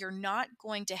benefit, but you're not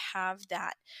going to have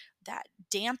that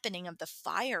dampening of the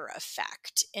fire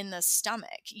effect in the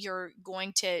stomach. You're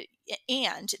going to,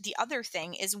 and the other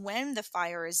thing is when the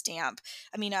fire is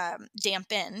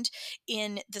dampened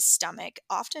in the stomach,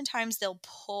 oftentimes they'll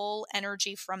pull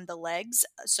energy from the legs,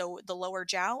 so the lower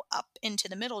jowl up into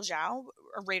the middle jowl,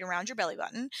 or right around your belly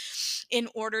button, in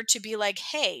order to be like,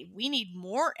 hey, we need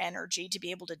more energy to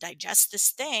be able to digest this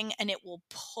thing, and it will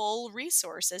pull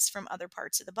resources from other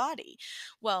parts of the body.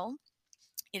 Well,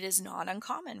 it is not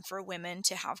uncommon for women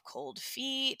to have cold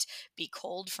feet, be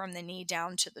cold from the knee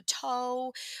down to the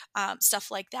toe,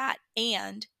 stuff like that,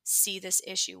 and see this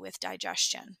issue with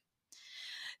digestion.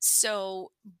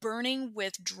 So, burning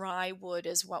with dry wood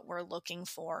is what we're looking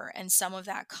for. And some of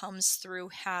that comes through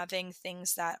having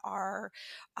things that are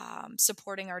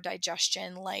supporting our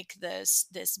digestion, like this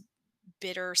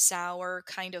bitter sour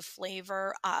kind of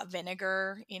flavor,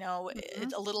 vinegar, Mm-hmm.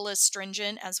 a little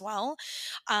astringent as well.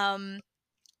 Um,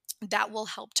 that will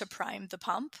help to prime the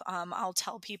pump. I'll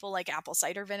tell people like apple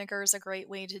cider vinegar is a great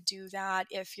way to do that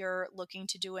if you're looking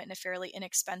to do it in a fairly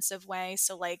inexpensive way.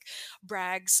 So, like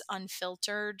Bragg's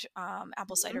unfiltered apple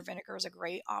Mm-hmm. cider vinegar is a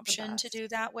great The option to best. do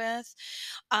that with.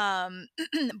 Um,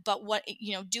 but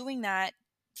doing that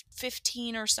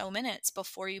 15 or so minutes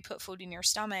before you put food in your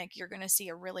stomach, you're going to see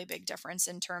a really big difference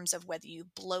in terms of whether you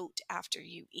bloat after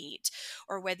you eat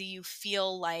or whether you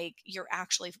feel like you're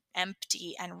actually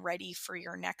empty and ready for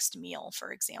your next meal,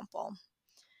 for example.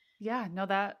 Yeah, no,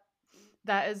 that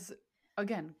is,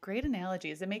 again, great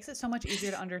analogies. It makes it so much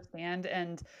easier to understand.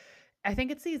 And I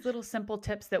think it's these little simple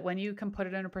tips that when you can put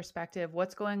it in a perspective,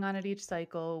 what's going on at each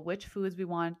cycle, which foods we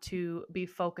want to be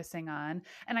focusing on.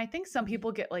 And I think some Mhm.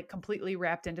 people get like completely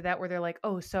wrapped into that where they're like,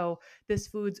 oh, so this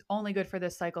food's only good for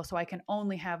this cycle. So I can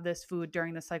only have this food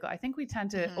during the cycle. I think we tend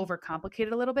to Mhm. overcomplicate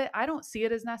it a little bit. I don't see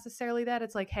it as necessarily that.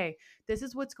 It's like, hey, this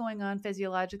is what's going on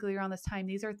physiologically around this time.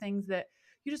 These are things that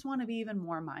you just want to be even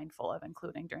more mindful of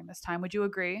including during this time. Would you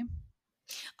agree?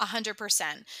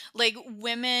 100%. Like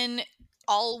women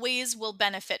always will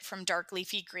benefit from dark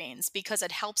leafy greens because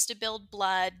it helps to build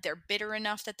blood. They're bitter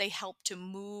enough that they help to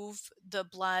move the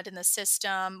blood in the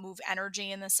system, move energy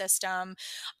in the system.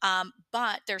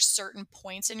 But there's certain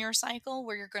points in your cycle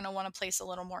where you're going to want to place a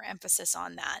little more emphasis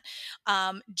on that.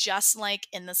 Just like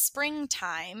in the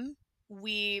springtime,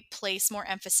 we place more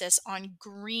emphasis on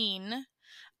green,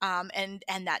 and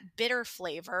that bitter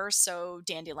flavor. So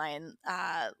dandelion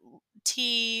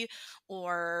tea,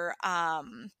 or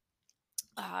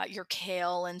your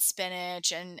kale and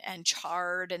spinach and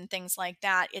chard and things like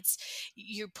that. It's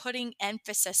You're putting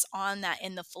emphasis on that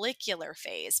in the follicular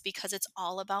phase because it's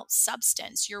all about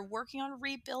substance. You're working on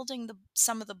rebuilding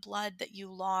some of the blood that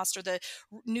you lost, or the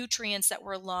nutrients that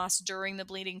were lost during the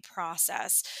bleeding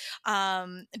process.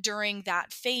 During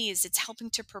that phase, it's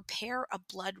helping to prepare a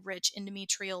blood-rich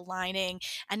endometrial lining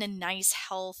and a nice,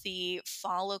 healthy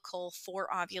follicle for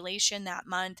ovulation that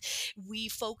month. We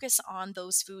focus on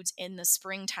those foods in the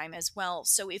springtime as well.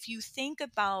 So if you think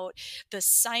about the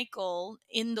cycle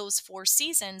in those four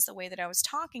seasons, the way that I was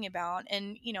talking about,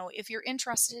 and if you're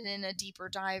interested in a deeper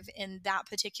dive in that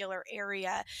particular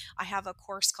area, I have a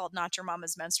course called Not Your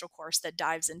Mama's Menstrual Course that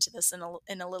dives into this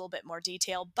in a little bit more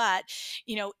detail. But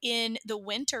in the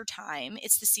winter time,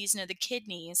 it's the season of the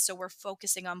kidneys, so we're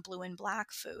focusing on blue and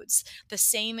black foods. The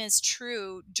same is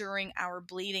true during our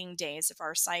bleeding days of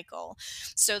our cycle.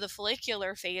 So the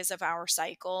follicular phase of our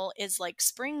cycle is like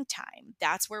springtime.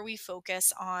 That's where we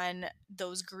focus on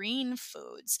those green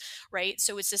foods, right?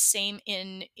 So it's the same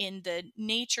in the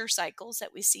nature cycles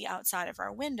that we see outside of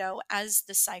our window as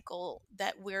the cycle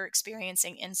that we're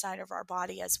experiencing inside of our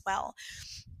body as well.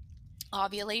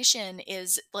 Ovulation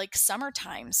is like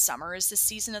summertime. Summer is the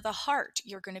season of the heart.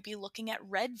 You're going to be looking at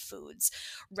red foods.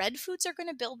 Red foods are going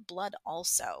to build blood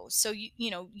also. So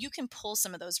you can pull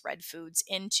some of those red foods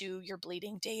into your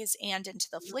bleeding days and into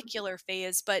the follicular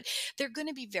phase, but they're going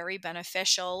to be very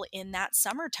beneficial in that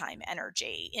summertime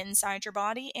energy inside your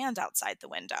body and outside the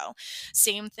window.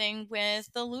 Same thing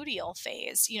with the luteal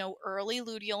phase. Early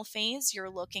luteal phase, you're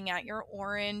looking at your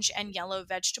orange and yellow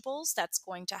vegetables. That's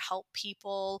going to help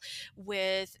people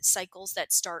with cycles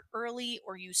that start early,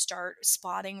 or you start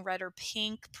spotting red or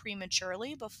pink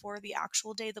prematurely before the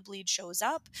actual day the bleed shows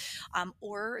up,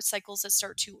 or cycles that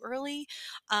start too early.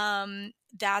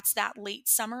 That's that late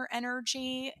summer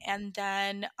energy. And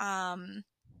then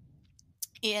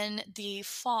in the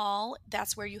fall,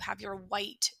 that's where you have your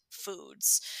white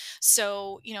foods.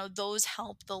 So, those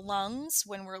help the lungs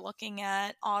when we're looking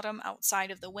at autumn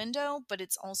outside of the window, but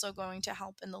it's also going to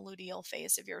help in the luteal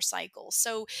phase of your cycle.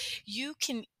 So, you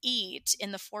can eat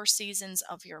in the four seasons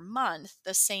of your month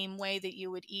the same way that you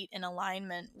would eat in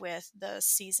alignment with the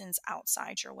seasons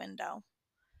outside your window.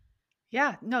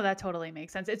 Yeah, no, that totally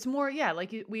makes sense. It's more, yeah,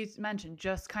 like we mentioned,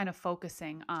 just kind of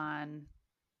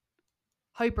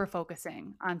hyper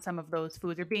focusing on some of those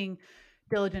foods, or being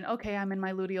diligent. Okay, I'm in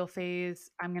my luteal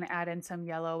phase. I'm going to add in some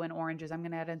yellow and oranges. I'm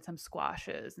going to add in some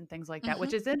squashes and things like that, which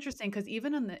Hmm. is interesting because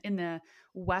even in the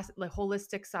west, like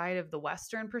holistic side of the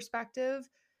Western perspective,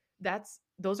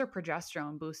 those are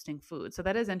progesterone boosting foods. So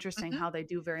that is interesting Hmm. how they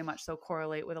do very much so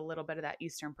correlate with a little bit of that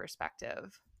Eastern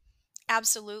perspective.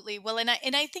 Absolutely. Well, and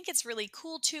I think it's really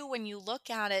cool too when you look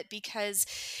at it because,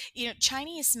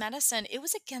 Chinese medicine, it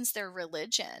was against their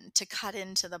religion to cut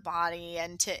into the body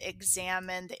and to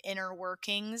examine the inner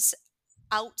workings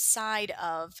outside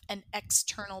of an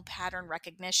external pattern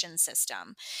recognition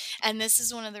system. And this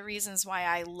is one of the reasons why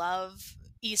I love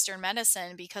Eastern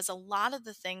medicine, because a lot of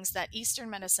the things that Eastern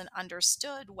medicine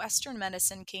understood, Western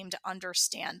medicine came to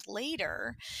understand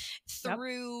later Yep.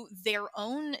 through their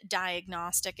own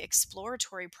diagnostic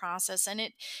exploratory process.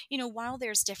 And while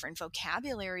there's different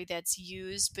vocabulary that's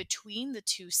used between the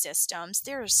two systems,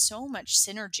 there is so much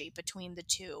synergy between the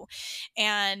two.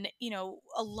 And,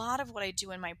 a lot of what I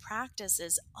do in my practice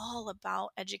is all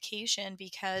about education,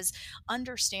 because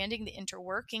understanding the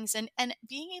interworkings and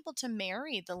being able to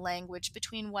marry the language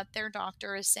between what their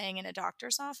doctor is saying in a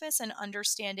doctor's office and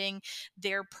understanding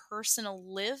their personal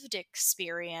lived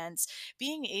experience,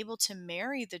 being able to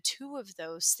marry the two of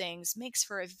those things makes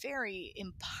for a very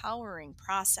empowering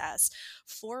process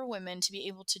for women to be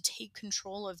able to take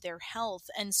control of their health.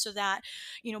 And so that,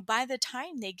 by the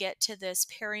time they get to this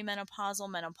perimenopausal,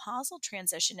 menopausal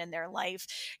transition in their life,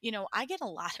 I get a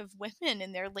lot of women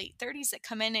in their late 30s that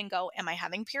come in and go, am I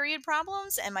having period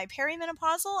problems? Am I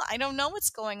perimenopausal? I don't know what's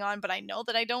going on, but I know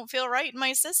that I don't feel right in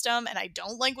my system and I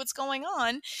don't like what's going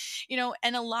on.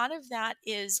 And a lot of that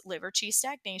is liver qi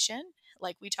stagnation.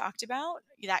 like we talked about,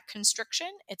 that constriction,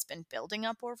 it's been building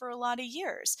up over a lot of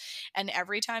years. And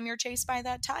every time you're chased by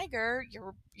that tiger,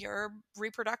 your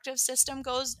reproductive system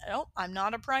goes, "Oh, I'm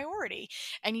not a priority."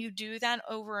 And you do that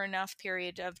over enough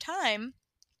period of time,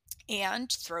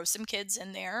 and throw some kids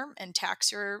in there and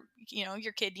tax your,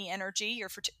 your kidney energy,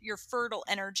 your fertile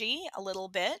energy a little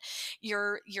bit.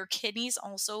 Your kidneys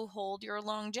also hold your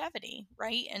longevity,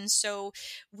 right? And so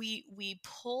we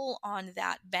pull on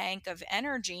that bank of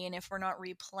energy, and if we're not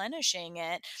replenishing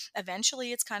it,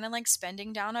 eventually it's kind of like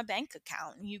spending down a bank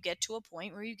account, and you get to a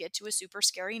point where you get to a super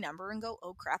scary number and go,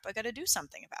 "Oh crap, I got to do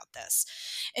something about this."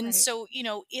 And Right. so,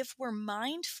 if we're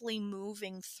mindfully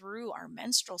moving through our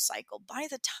menstrual cycle, by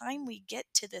the time we get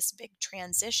to this big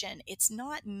transition, it's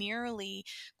not nearly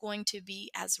going to be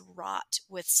as wrought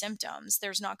with symptoms.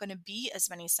 There's not going to be as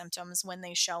many symptoms when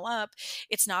they show up.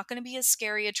 It's not going to be as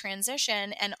scary a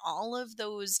transition. And all of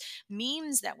those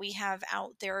memes that we have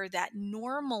out there that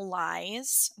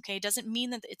normalize, okay, doesn't mean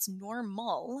that it's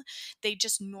normal. They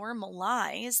just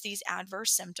normalize these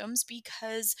adverse symptoms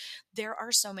because there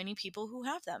are so many people who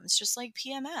have them. It's just like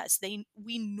PMS.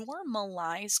 We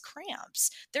normalize cramps.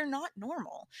 They're not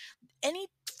normal. Any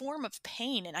form of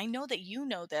pain, and I know that you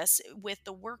know this with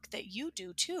the work that you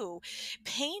do too,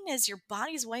 pain is your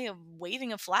body's way of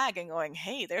waving a flag and going,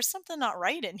 "Hey, there's something not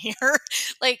right in here."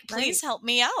 Like, please Right. help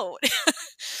me out.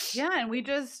 Yeah, and we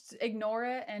just ignore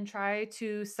it and try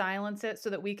to silence it so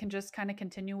that we can just kind of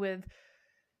continue with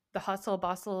the hustle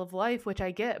bustle of life, which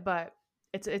I get, but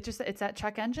it's that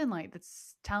check engine light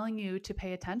that's telling you to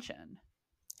pay attention.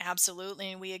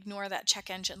 Absolutely. And we ignore that check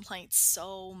engine light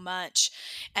so much.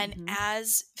 And Mhm.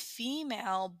 as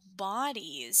female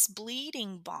bodies,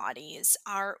 bleeding bodies,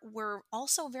 we're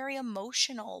also very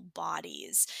emotional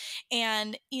bodies.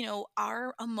 And,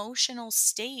 our emotional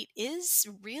state is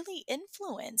really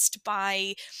influenced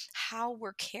by how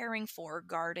we're caring for,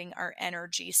 guarding our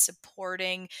energy,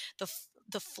 supporting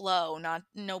the flow, not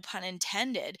no pun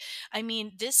intended. I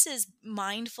mean, this is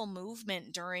mindful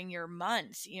movement during your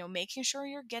month, making sure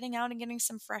you're getting out and getting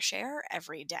some fresh air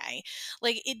every day.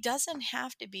 Like, it doesn't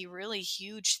have to be really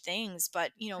huge things,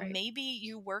 but, Right. maybe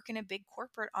you work in a big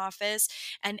corporate office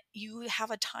and you have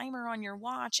a timer on your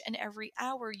watch, and every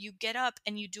hour you get up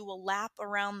and you do a lap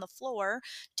around the floor,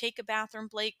 take a bathroom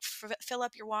break, fill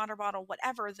up your water bottle,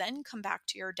 whatever, then come back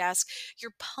to your desk.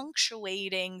 You're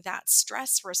punctuating that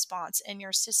stress response in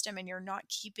your system, and you're not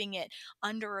keeping it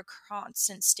under a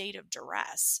constant state of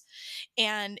duress.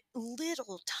 And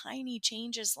little tiny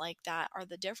changes like that are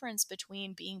the difference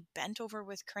between being bent over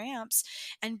with cramps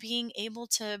and being able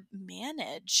to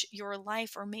manage your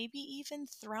life, or maybe even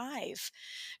thrive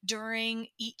during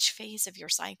each phase of your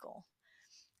cycle.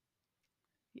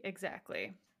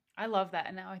 Exactly. I love that.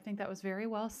 And now I think that was very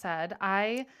well said.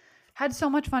 I had so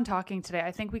much fun talking today.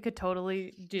 I think we could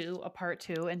totally do a part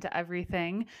two into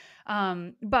everything.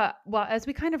 But well, as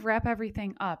we kind of wrap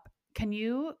everything up, can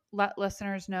you let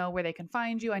listeners know where they can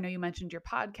find you? I know you mentioned your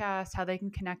podcast, how they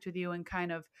can connect with you and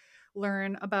kind of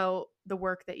learn about the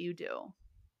work that you do.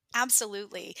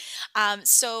 Absolutely.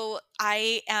 So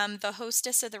I am the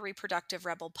hostess of the Reproductive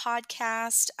Rebel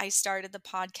podcast. I started the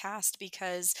podcast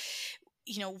because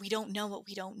we don't know what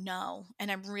we don't know.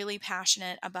 And I'm really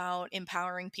passionate about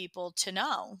empowering people to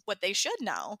know what they should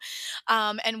know.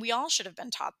 And we all should have been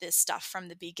taught this stuff from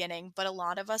the beginning, but a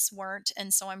lot of us weren't.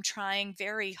 And so I'm trying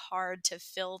very hard to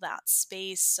fill that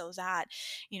space so that,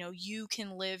 you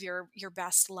can live your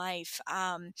best life.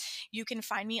 You can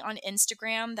find me on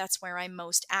Instagram. That's where I'm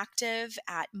most active,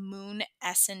 at Moon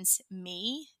Essence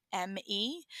Me.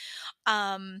 ME.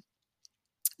 Um,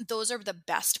 those are the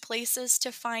best places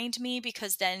to find me,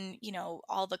 because then,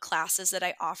 all the classes that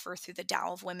I offer through the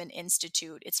Tao of Women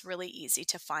Institute, it's really easy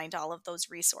to find all of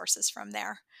those resources from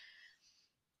there.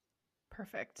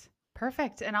 Perfect.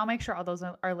 Perfect. And I'll make sure all those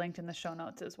are linked in the show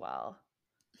notes as well.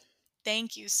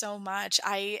 Thank you so much.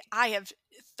 I have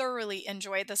thoroughly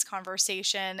enjoyed this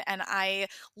conversation, and I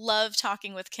love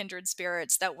talking with kindred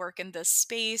spirits that work in this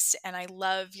space, and I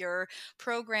love your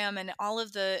program and all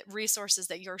of the resources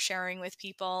that you're sharing with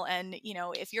people. And,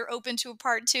 if you're open to a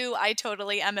part two, I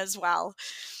totally am as well.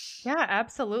 Yeah,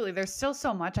 absolutely. There's still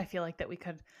so much I feel like that we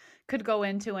could go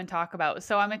into and talk about.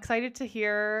 So I'm excited to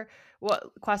hear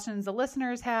what questions the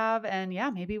listeners have, and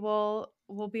yeah, maybe we'll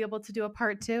be able to do a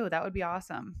part 2. That would be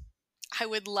awesome. I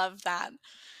would love that.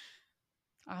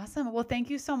 Awesome. Well, thank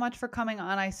you so much for coming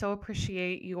on. I so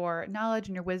appreciate your knowledge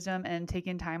and your wisdom and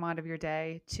taking time out of your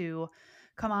day to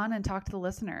come on and talk to the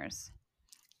listeners.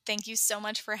 Thank you so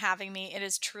much for having me. It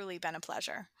has truly been a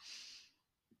pleasure.